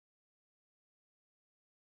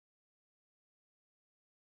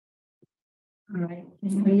All right,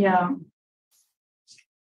 can we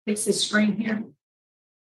fix this screen here?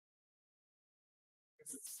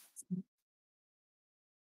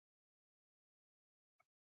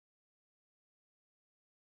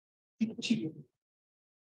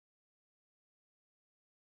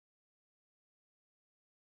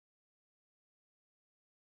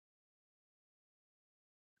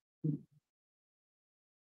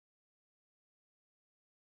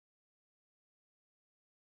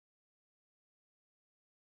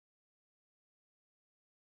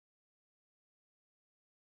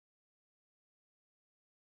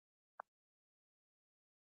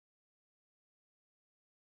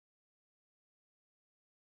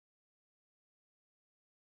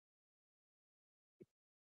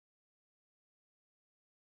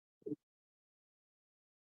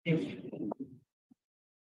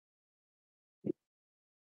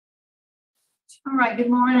 All right, good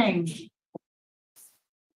morning.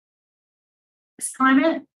 Ms.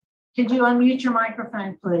 Clement, could you unmute your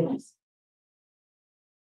microphone, please?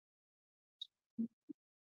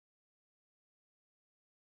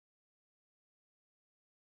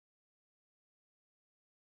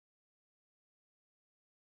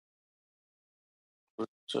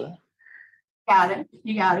 Sir. Got it.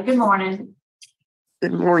 You got it. Good morning.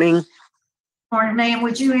 Good morning. Morning, ma'am.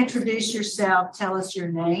 Would you introduce yourself? Tell us your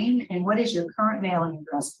name and what is your current mailing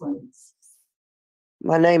address, please?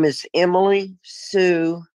 My name is Emily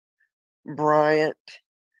Sue Bryant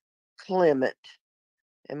Clement,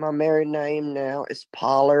 and my married name now is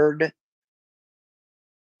Pollard.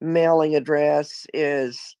 Mailing address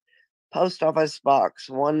is Post Office Box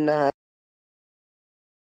 19,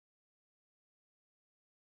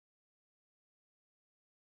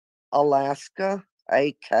 Alaska,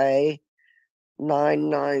 AK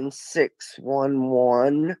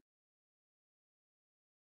 99611.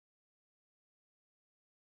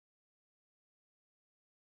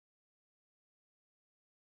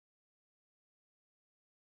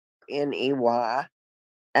 NEY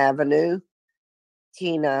Avenue,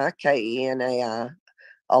 Kenai, KENAI,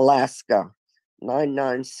 Alaska,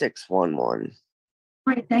 99611.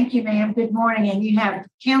 Great. Thank you, ma'am. Good morning. And you have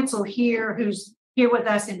counsel here who's here with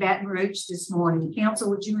us in Baton Rouge this morning. Counsel,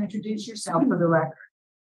 would you introduce yourself for the record?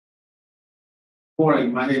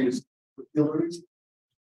 Morning, my name is Hillary,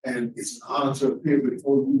 and it's an honor to appear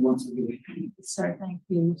before you once again. Sir, thank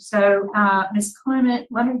you. So, Ms. Clement,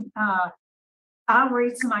 I'll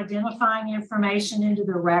read some identifying information into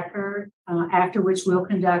the record, after which we'll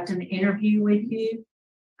conduct an interview with you.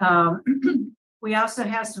 We also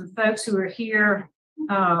have some folks who are here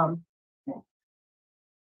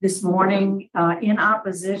this morning in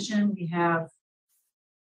opposition. We have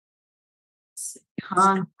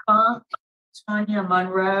Con Funk, Tanya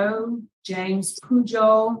Monroe, James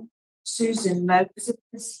Pujol, Susan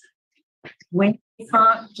Moses, Wendy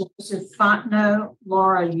Funk, Joseph Fontenot,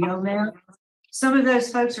 Laura Yomel. Some of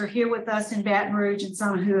those folks are here with us in Baton Rouge, and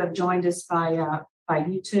some who have joined us by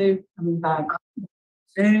YouTube, by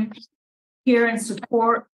Zoom. Here in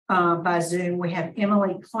support by Zoom, we have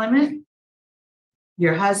Emily Clement,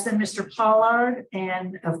 your husband, Mr. Pollard,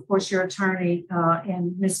 and of course your attorney,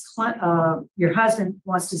 and Ms. Your husband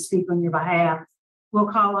wants to speak on your behalf. We'll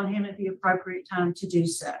call on him at the appropriate time to do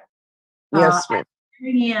so. Yes, ma'am.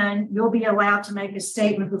 And you'll be allowed to make a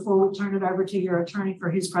statement before we turn it over to your attorney for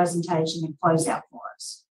his presentation and close out for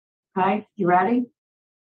us. Okay, you ready?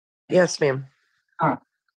 Yes, ma'am. All right.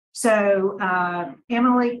 So,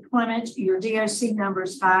 Emily Clement, your DOC number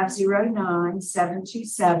is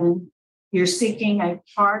 509727. You're seeking a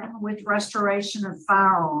pardon with restoration of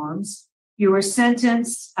firearms. You were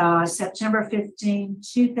sentenced September 15,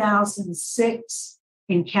 2006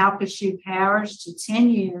 in Calcasieu Parish to 10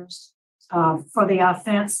 years for the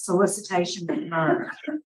offense solicitation of murder.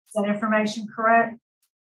 Is that information correct?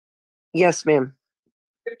 Yes, ma'am.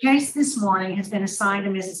 Your case this morning has been assigned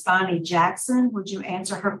to Mrs. Bonnie Jackson. Would you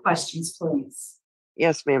answer her questions, please?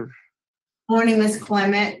 Yes, ma'am. Morning, Ms.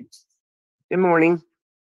 Clement. Good morning.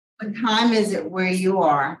 What time is it where you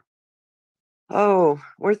are? Oh,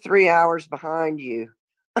 we're 3 hours behind you.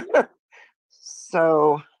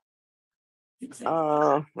 So,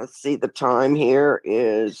 let's see, the time here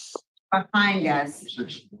is Behind us.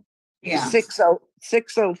 Yeah.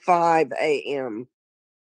 6:05 a.m.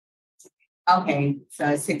 Okay, so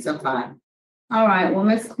 6:05. All right. Well,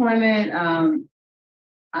 Ms. Clement,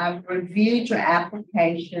 I've reviewed your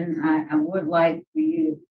application. I would like for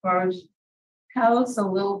you to first tell us a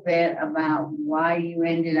little bit about why you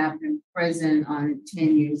ended up in prison on a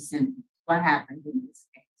 10-year sentence. What happened in this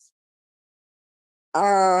case?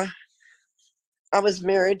 I was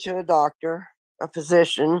married to a doctor, a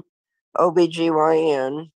physician,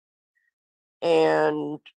 OBGYN,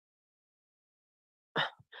 and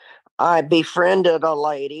I befriended a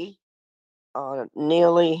lady,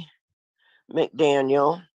 Neely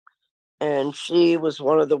McDaniel, and she was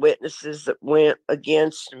one of the witnesses that went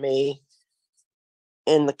against me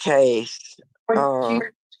in the case. What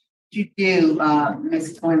did you do,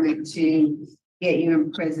 Ms. Clement, to get you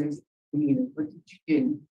in prison? What did you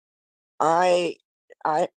do? I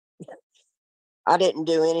didn't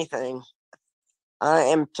do anything. I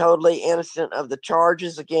am totally innocent of the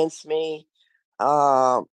charges against me.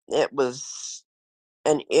 It was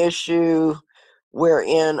an issue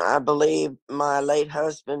wherein I believe my late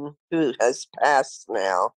husband, who has passed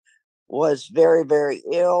now, was very, very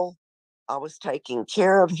ill. I was taking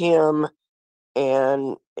care of him,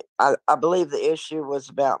 and I believe the issue was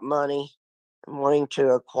about money and wanting to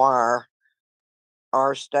acquire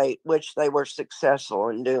our state, which they were successful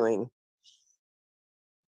in doing.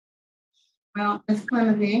 Well, Ms.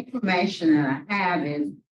 Clement, the information that I have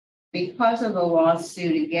is because of the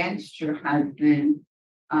lawsuit against your husband,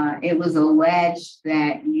 it was alleged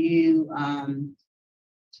that you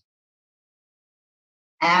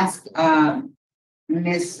asked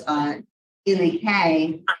Miss Ely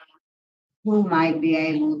Kay, who might be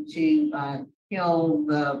able to kill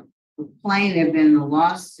the plaintiff in the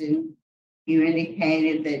lawsuit. You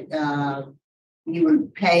indicated that you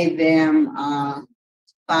would pay them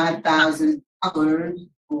 $5,000,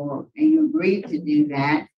 and you agreed to do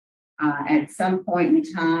that. At some point in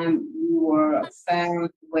time, you were found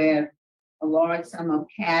with a large sum of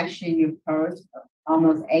cash in your purse,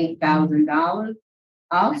 almost $8,000.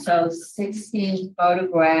 Also, 16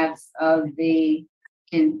 photographs of the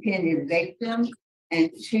intended victim and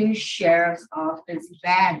 2 sheriff's office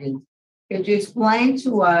badges. Could you explain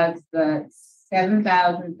to us the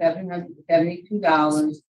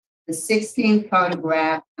 $7,772, the 16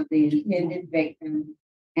 photographs of the intended victim,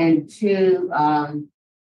 and 2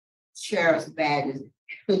 sheriff's badges?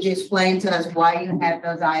 Could you explain to us why you have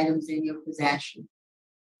those items in your possession?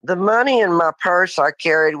 The money in my purse I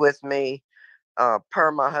carried with me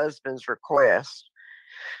per my husband's request.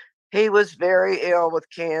 He was very ill with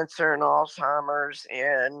cancer and Alzheimer's,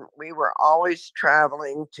 and we were always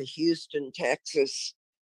traveling to Houston, Texas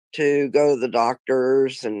to go to the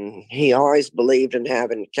doctors, and he always believed in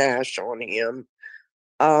having cash on him.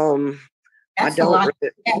 That's I don't a lot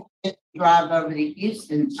to drive over to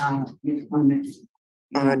Houston.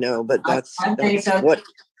 I know, but that's I made what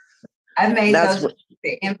those for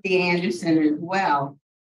MD Anderson as well,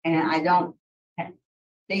 and I don't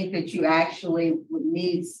think that you actually would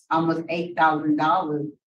need almost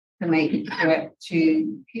 $8,000 to make a trip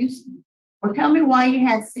to Houston. Well, tell me why you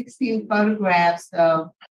had 16 photographs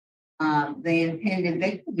of the intended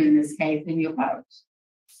victim in this case in your purse.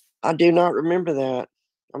 I do not remember that.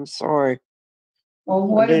 I'm sorry. Well,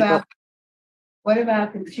 what about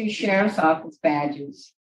the 2 sheriff's office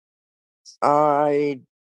badges? I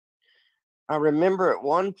remember at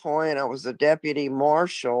one point I was a deputy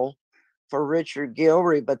marshal for Richard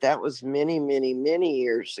Gilry, but that was many, many, many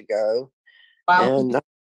years ago. And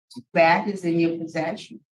badges in your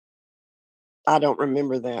possession? I don't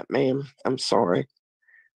remember that, ma'am. I'm sorry.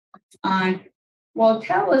 Well,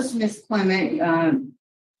 tell us, Ms. Clement,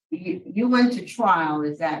 you went to trial,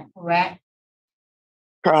 is that correct?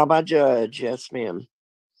 Trial by judge, yes, ma'am.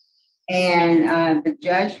 And the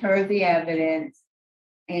judge heard the evidence,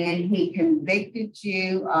 and he convicted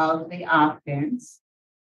you of the offense,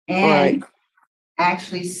 and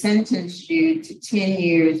actually sentenced you to 10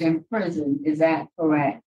 years in prison. Is that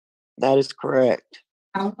correct? That is correct.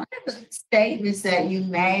 One of the statements that you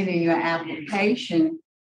made in your application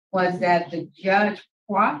was that the judge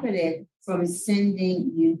profited from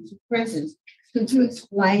sending you to prison. Could you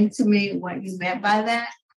explain to me what you meant by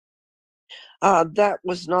that? That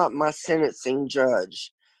was not my sentencing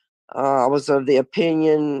judge. I was of the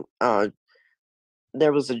opinion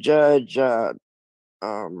there was a judge,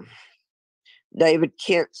 David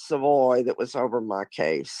Kent Savoy, that was over my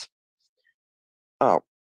case,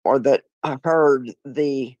 or that I heard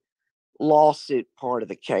the lawsuit part of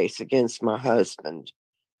the case against my husband.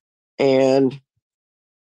 And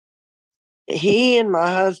he and my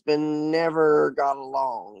husband never got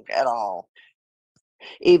along at all,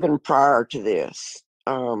 even prior to this.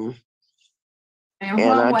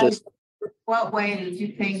 What way did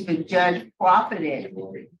you think the judge profited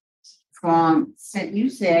from, you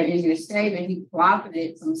said in your statement, he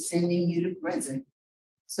profited from sending you to prison?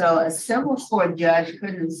 So a civil court judge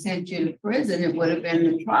couldn't have sent you to prison, it would have been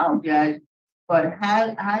the trial judge. But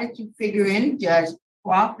how did you figure any judge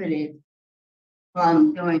profited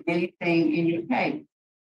from doing anything in your case?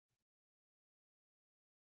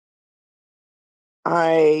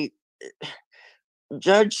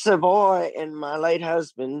 Judge Savoy and my late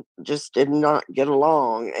husband just did not get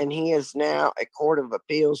along, and he is now a Court of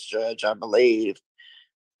Appeals judge, I believe,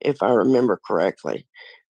 if I remember correctly.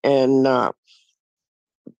 And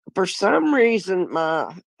for some reason,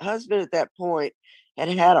 my husband at that point had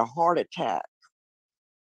had a heart attack,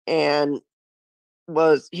 and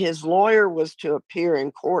his lawyer was to appear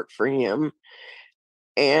in court for him,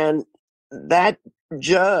 and that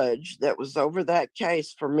judge that was over that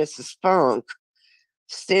case for Mrs. Funk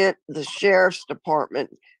sent the sheriff's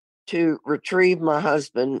department to retrieve my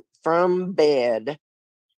husband from bed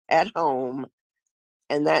at home,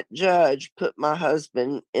 and that judge put my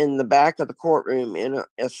husband in the back of the courtroom in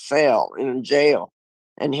a cell in a jail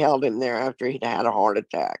and held him there after he'd had a heart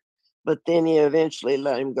attack. But then he eventually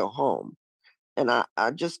let him go home. And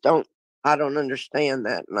I just don't understand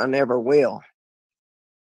that, and I never will.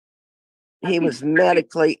 He was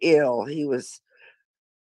medically ill. He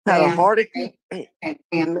had a heart attack.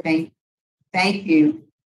 Thank you.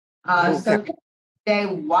 Okay. So today,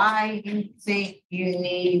 why you think you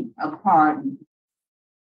need a pardon?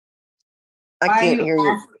 I can't hear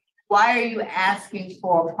you. Why are you asking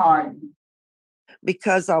for a pardon?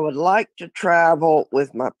 Because I would like to travel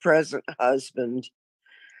with my present husband,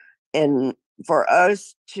 and for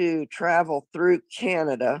us to travel through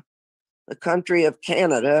Canada, the country of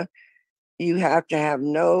Canada, you have to have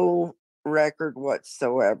no record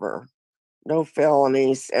whatsoever, no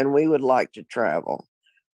felonies, and we would like to travel.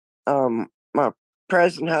 My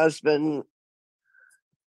present husband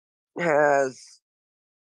has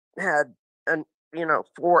had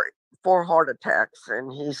four heart attacks,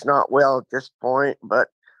 and he's not well at this point, but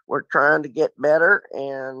we're trying to get better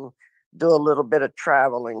and do a little bit of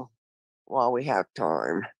traveling while we have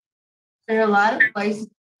time. There are a lot of places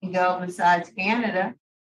you can go besides Canada.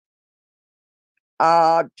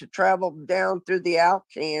 To travel down through the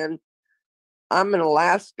Alcan, I'm in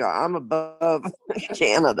Alaska. I'm above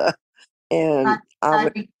Canada. And how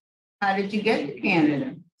did you get to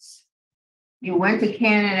Canada? You went to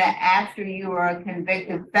Canada after you were a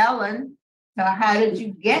convicted felon. So how did you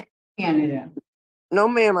get to Canada? No,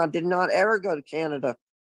 ma'am, I did not ever go to Canada.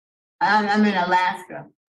 I'm in Alaska.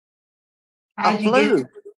 I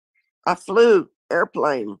flew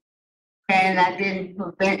airplane. And that didn't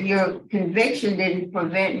prevent your conviction, didn't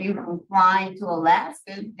prevent you from flying to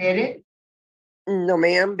Alaska, did it? No,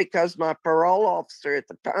 ma'am, because my parole officer at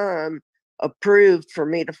the time approved for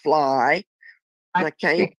me to fly. And I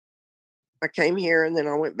came here, and then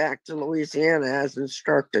I went back to Louisiana as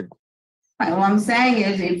instructed. Right, what I'm saying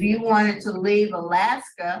is, if you wanted to leave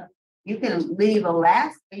Alaska, you can leave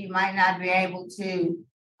Alaska. You might not be able to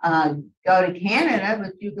go to Canada,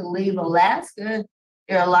 but you can leave Alaska.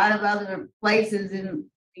 There are a lot of other places in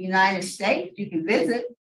the United States you can visit.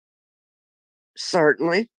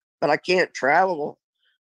 Certainly, but I can't travel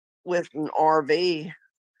with an RV.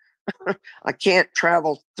 I can't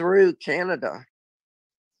travel through Canada.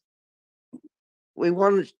 We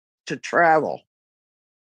wanted to travel.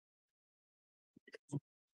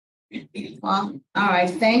 Well, all right.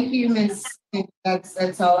 Thank you, Miss.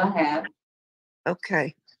 That's all I have.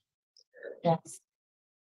 Okay. Yes.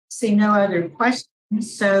 See no other questions.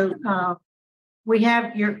 So we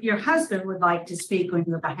have your husband would like to speak on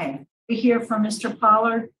your behalf. We hear from Mr.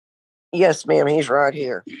 Pollard. Yes, ma'am. He's right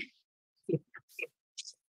here.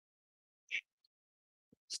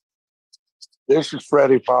 This is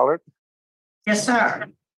Freddie Pollard. Yes, sir.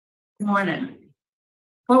 Good morning.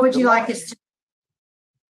 What would you like us to?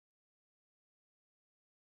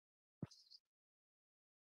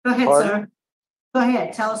 Go ahead, Pardon? sir. Go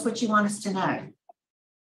ahead. Tell us what you want us to know.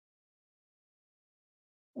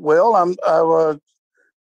 Well, I was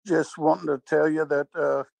just wanting to tell you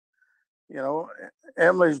that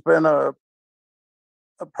Emily's been a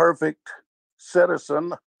perfect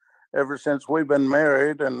citizen ever since we've been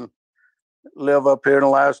married and live up here in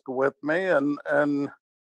Alaska with me, and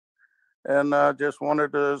I just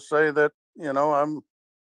wanted to say that I'm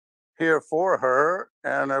here for her,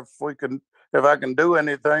 and if I can do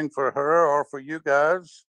anything for her or for you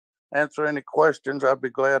guys, answer any questions, I'd be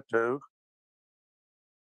glad to.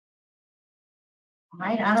 All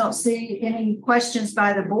right. I don't see any questions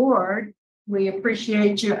by the board. We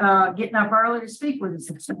appreciate you getting up early to speak with us.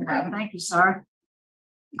 Thank you, sir.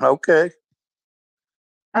 Okay.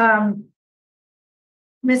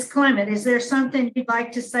 Ms. Clement, is there something you'd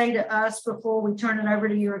like to say to us before we turn it over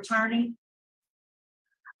to your attorney?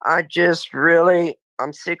 I'm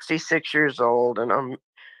 66 years old, and I'm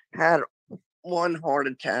had one heart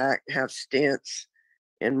attack, have stents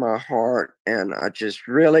in my heart, and I'm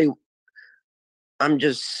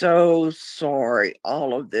just so sorry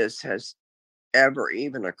all of this has ever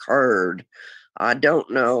even occurred. I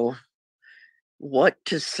don't know what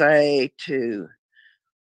to say to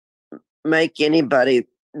make anybody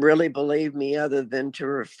really believe me other than to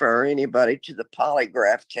refer anybody to the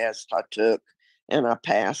polygraph test I took and I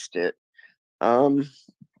passed it. I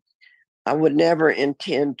would never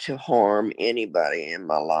intend to harm anybody in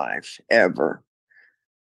my life ever.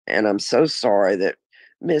 And I'm so sorry that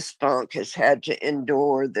Miss Funk has had to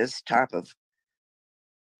endure this type of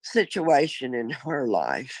situation in her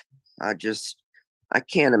life. I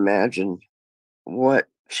can't imagine what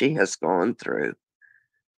she has gone through.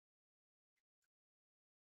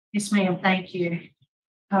 Yes, ma'am, thank you.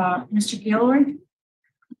 Mr. Gilroy?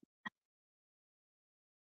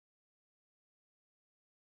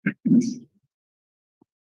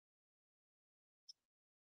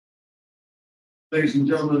 Ladies and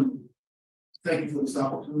gentlemen, thank you for this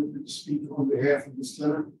opportunity to speak on behalf of Ms.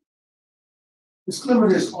 Clement. Ms.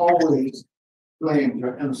 Clement has always claimed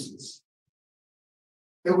her innocence.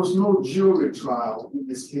 There was no jury trial in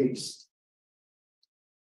this case.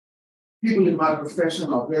 People in my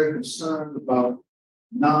profession are very concerned about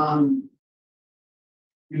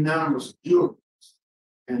non-unanimous juries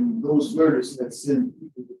and those verdicts that send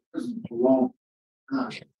people to prison for a long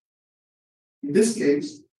time. In this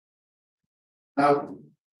case, I'll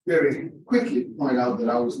very quickly point out that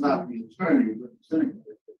I was not the attorney representing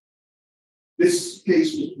her. This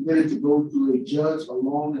case was permitted to go to a judge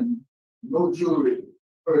alone, and no jury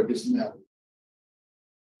heard this matter.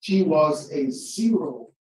 She was a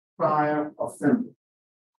zero prior offender.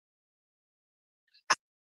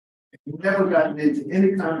 Never gotten into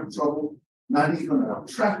any kind of trouble, not even a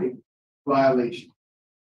traffic violation.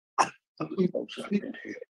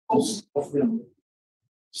 Post offender.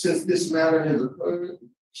 Since this matter has occurred,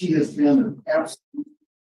 she has been an absolute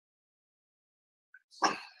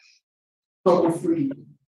trouble-free.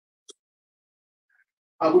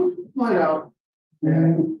 I would point out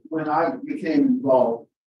that when I became involved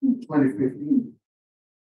in 2015,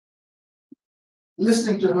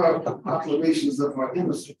 listening to her proclamations of her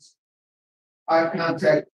innocence, I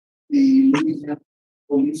contacted the Louisiana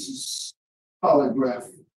Police's polygraph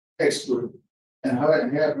expert and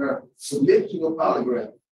had her submit to a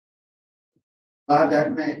polygraph by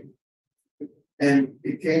that man. And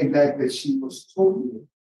it came back that she was totally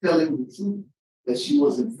telling the truth, that she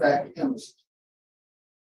was in fact innocent.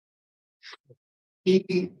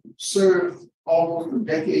 He served almost a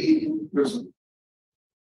decade in prison.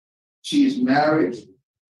 She is married,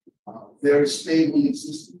 very stable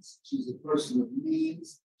existence. She's a person of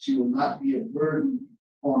means. She will not be a burden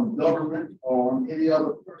on government or on any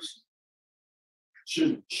other person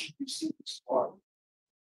should she receive this pardon.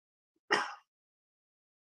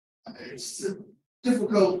 It's a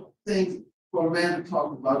difficult thing for a man to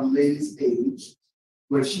talk about a lady's age,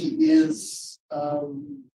 where she is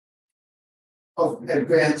of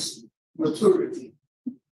advanced maturity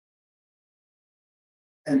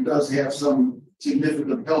and does have some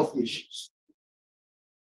significant health issues.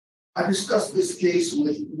 I discussed this case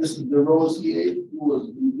with Mr. DeRosier, who was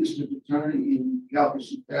the district attorney in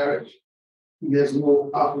Calcasieu Parish. He has no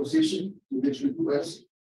opposition to this request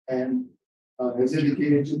and has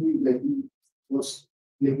indicated to me that he was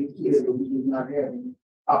making clear that we did not have any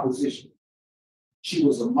opposition. She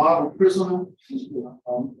was a model prisoner. She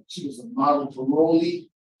was a model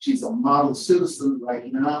parolee. She's a model citizen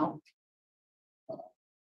right now.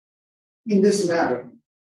 In this matter,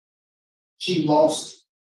 she lost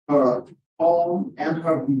her home and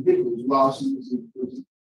her vehicles while she was in prison.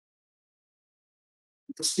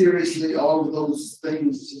 Mysteriously, all of those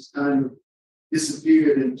things just kind of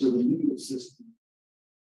disappeared into the legal system.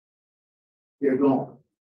 They're gone.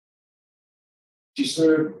 She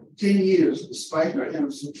served 10 years despite her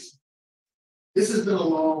innocence. This has been a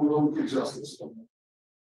long road to justice for me.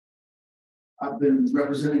 I've been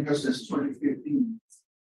representing her since 2015.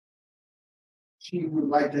 She would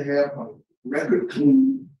like to have her record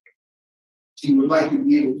clean. She would like to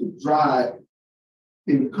be able to drive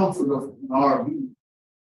in the comfort of an RV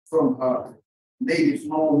from her native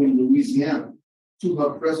home in Louisiana to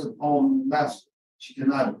her present home in Alaska. She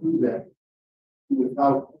cannot do that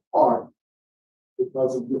without a pardon.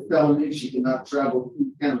 Because of the felony, she cannot travel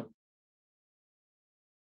through Canada.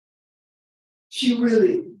 She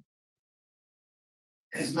really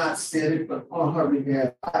has not said it, but on her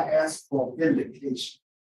behalf, I ask for vindication.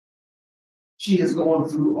 She has gone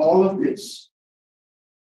through all of this,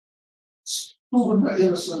 proven her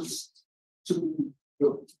innocence to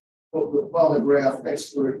the polygraph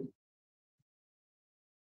expert,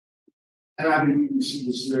 and I believe she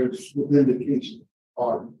deserves the vindication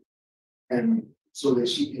pardon, and so that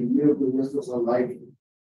she can live the rest of her life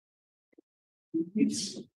in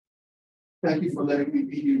peace. Thank you for letting me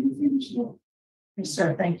be here with you this morning. Yes,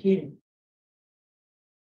 sir, thank you.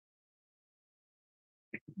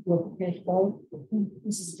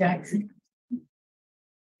 Mrs. Jackson.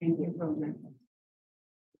 Thank you for that.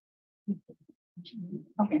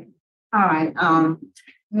 Okay, all right,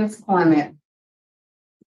 Ms. Clement.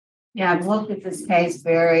 Yeah, I've looked at this case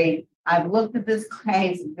very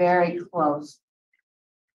close.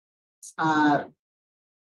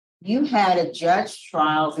 You had a judge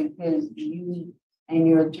trial because you and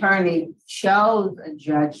your attorney chose a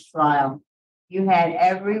judge trial. You had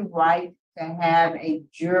every right to have a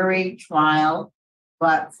jury trial,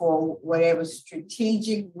 but for whatever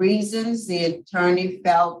strategic reasons the attorney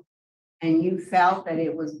felt and you felt that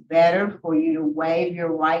it was better for you to waive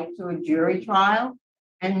your right to a jury trial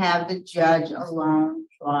and have the judge alone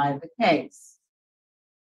try the case.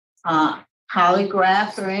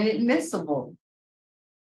 Polygraphs are inadmissible,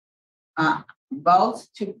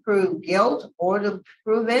 both to prove guilt or to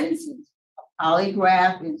prove innocence. A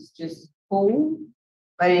polygraph is just cool,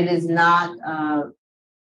 but it is not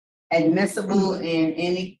admissible in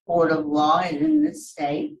any court of law in this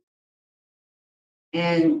state.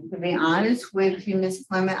 And to be honest with you, Ms.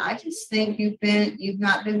 Clement, I just think you've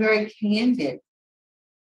not been very candid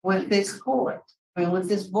with this court, with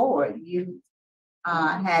this board. You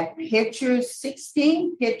had pictures,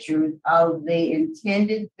 16 pictures of the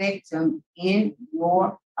intended victim in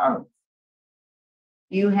your purse.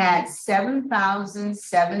 You had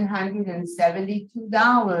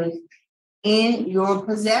 $7,772 in your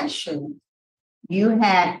possession. You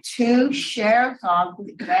had 2 sheriff's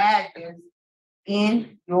office badges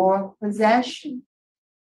in your possession.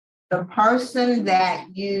 The person that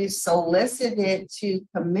you solicited to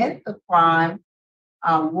commit the crime,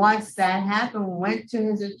 once that happened, went to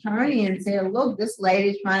his attorney and said, look, this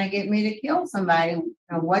lady's trying to get me to kill somebody.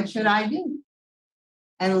 And what should I do?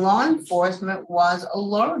 And law enforcement was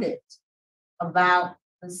alerted about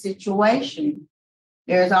the situation.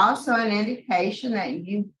 There's also an indication that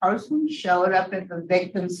you personally showed up at the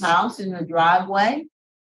victim's house in the driveway.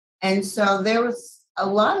 And so there was a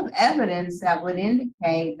lot of evidence that would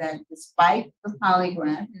indicate that despite the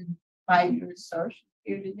polygraph and despite your assertion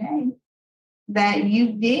here today, that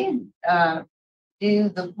you did do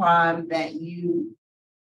the crime that you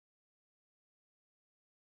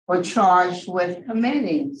were charged with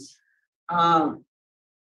committing.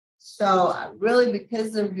 So really,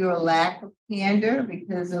 because of your lack of candor,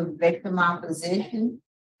 because of victim opposition,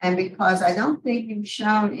 and because I don't think you've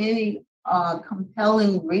shown any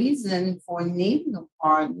compelling reason for needing a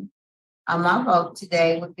pardon, my vote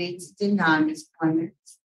today would be to deny Ms. Clement.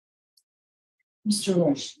 Mr.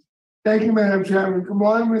 Rush. Thank you, Madam Chairman. Good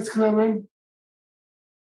morning, Ms. Clemens.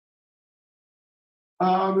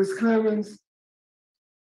 Ms. Clemens,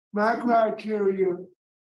 my criteria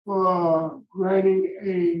for granting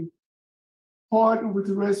a pardon with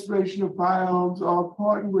the restoration of firearms or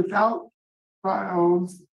pardon without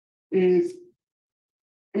firearms is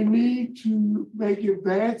a need to make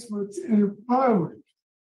advancements in employment.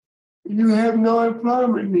 You have no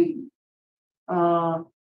employment need.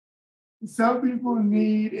 Some people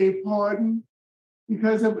need a pardon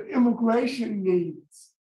because of immigration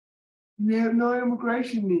needs. You have no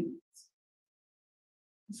immigration needs.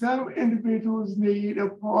 Some individuals need a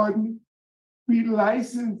pardon to be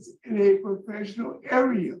licensed in a professional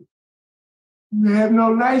area. You have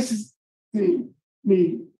no licensing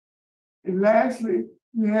need. And lastly,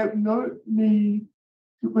 you have no need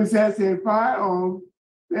to possess a firearm.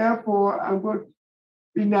 Therefore, I'm going to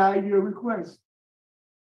deny your request.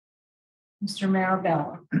 Mr.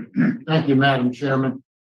 Marabella. Thank you, Madam Chairman.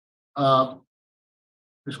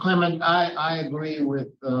 Ms. Clement, I agree with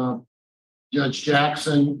Judge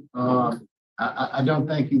Jackson. I don't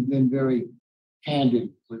think you've been very candid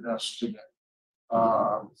with us today.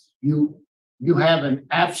 You have an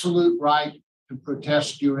absolute right to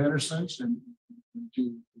protest your innocence and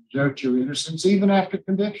to exert your innocence even after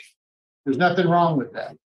conviction. There's nothing wrong with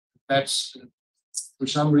that. That's for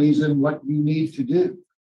some reason what you need to do.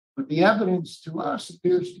 But the evidence to us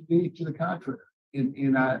appears to be to the contrary.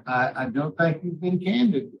 And I don't think you've been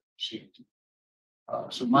candid with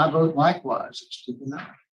us. So my vote likewise is to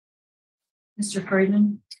deny. Mr.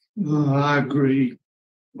 Freeman. I agree.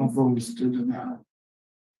 My vote is to deny.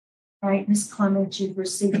 All right, Ms. Clement, you've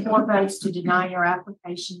received 4 votes to deny your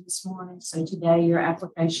application this morning. So today your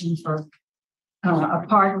application for a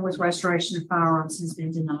pardon with restoration of firearms has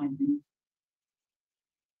been denied.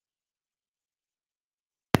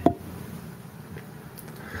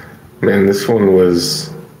 Man, this one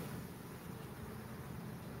was,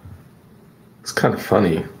 it's kind of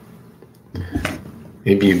funny.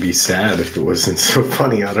 Maybe you'd be sad if it wasn't so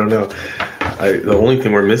funny. I don't know. The only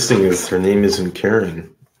thing we're missing is her name isn't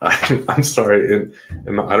Karen. I'm sorry, and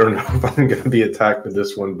I don't know if I'm going to be attacked with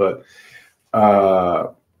this one, but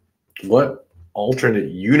what alternate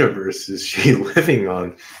universe is she living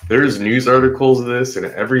on? There's news articles of this and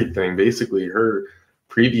everything. Basically, her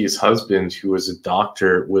previous husband, who was a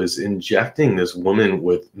doctor, was injecting this woman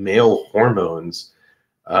with male hormones,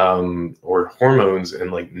 or hormones,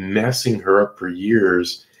 and like messing her up for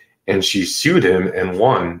years. And she sued him and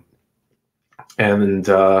won. And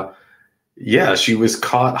yeah, she was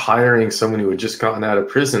caught hiring someone who had just gotten out of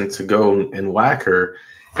prison to go and whack her.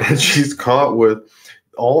 And she's caught with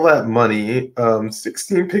all that money,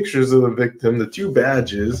 16 pictures of the victim, the 2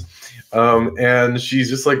 badges. And she's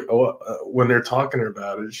just like, when they're talking to her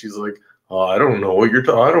about it, she's like, oh, I don't know what you're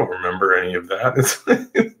talking. I don't remember any of that. It's like,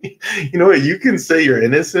 you know what? You can say you're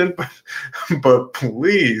innocent, but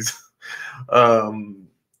please,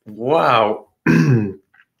 wow.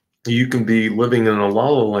 You can be living in a la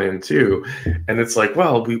la land too. And it's like,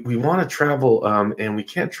 well, we want to travel, and we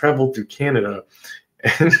can't travel through Canada.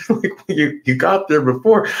 And like, you got there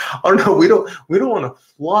before. Oh no, we don't want to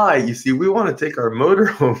fly. You see, we want to take our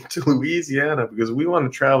motorhome to Louisiana because we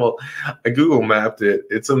want to travel. I Google mapped it.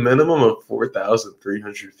 It's a minimum of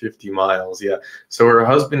 4,350 miles. Yeah. So her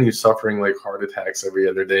husband, who's suffering like heart attacks every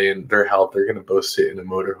other day, and their health, they're gonna both sit in a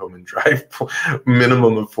motorhome and drive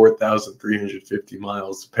minimum of 4,350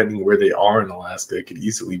 miles, depending where they are in Alaska. It could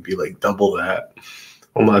easily be like double that.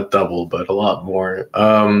 Well, not double, but a lot more.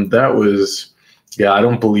 That was. Yeah, I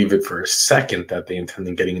don't believe it for a second that they intend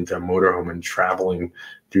on getting into a motorhome and traveling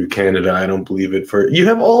through Canada. I don't believe it for, you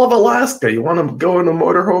have all of Alaska. You want to go in a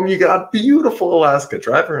motorhome? You got beautiful Alaska.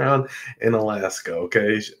 Drive around in Alaska,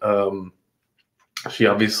 okay? She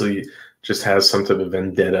obviously just has some type of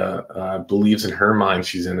vendetta, believes in her mind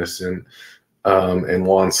she's innocent, and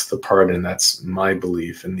wants the pardon. That's my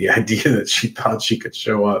belief. And the idea that she thought she could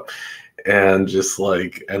show up and just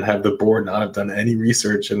like, and have the board not have done any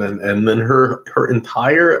research, and then her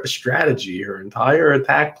entire strategy, her entire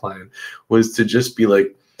attack plan was to just be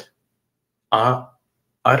like, I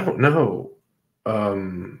don't know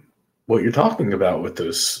what you're talking about with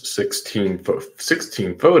those 16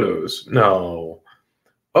 photos. No.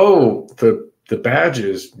 Oh, the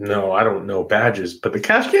badges. No, I don't know badges, but the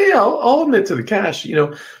cash. Yeah, I'll admit to the cash. You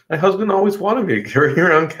know, my husband always wanted me to carry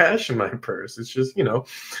around cash in my purse. It's just, you know,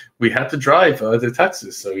 we had to drive to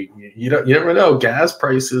Texas, so you never know. Gas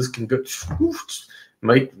prices can go.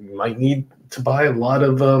 Might need to buy a lot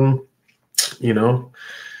of you know,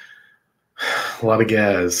 a lot of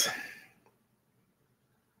gas.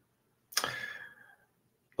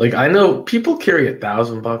 Like, I know people carry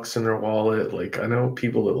 $1,000 in their wallet. Like, I know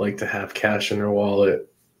people that like to have cash in their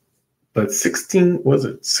wallet. But 16, was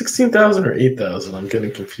it 16,000 or 8,000? I'm getting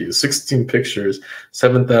confused. 16 pictures,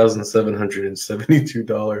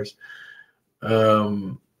 $7,772.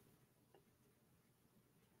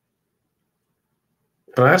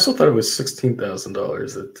 But I also thought it was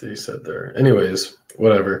 $16,000 that he said there. Anyways,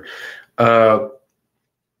 whatever.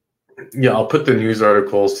 Yeah, I'll put the news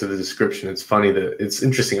articles to the description. It's funny that it's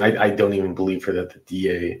interesting. I don't even believe her that the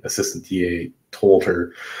DA, assistant DA, told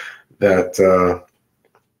her that,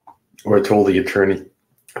 or told the attorney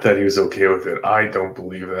that he was okay with it. I don't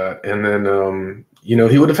believe that. And then, you know,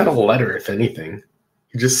 he would have had a letter, if anything.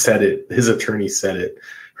 He just said it. His attorney said it.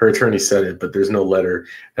 Her attorney said it, but there's no letter.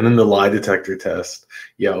 And then the lie detector test.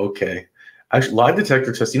 Yeah, okay. Actually, lie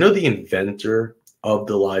detector test, you know, the inventor of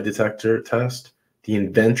the lie detector test? The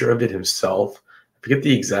inventor of it himself, I forget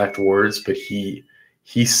the exact words, but he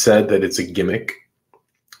said that it's a gimmick.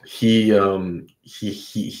 He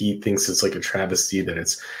thinks it's like a travesty that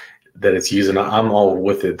it's used, and I'm all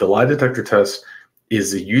with it. The lie detector test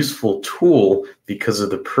is a useful tool because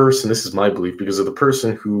of the person. This is my belief, because of the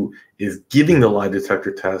person who is giving the lie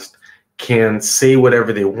detector test can say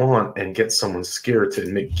whatever they want and get someone scared to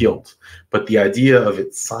admit guilt. But the idea of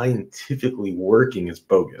it scientifically working is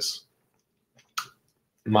bogus.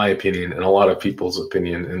 My opinion, and a lot of people's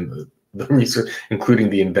opinion, and the research,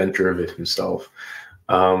 including the inventor of it himself.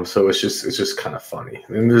 So it's just kind of funny,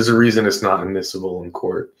 and there's a reason it's not admissible in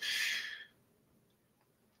court.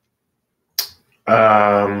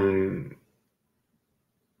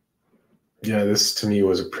 Yeah, this to me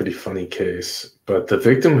was a pretty funny case, but the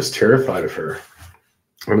victim was terrified of her.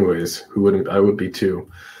 Anyways, who wouldn't? I would be too.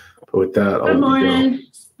 But with that, Good morning.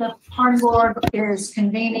 The pardon board is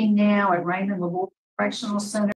convening now at Raymond Memorial Correctional Center.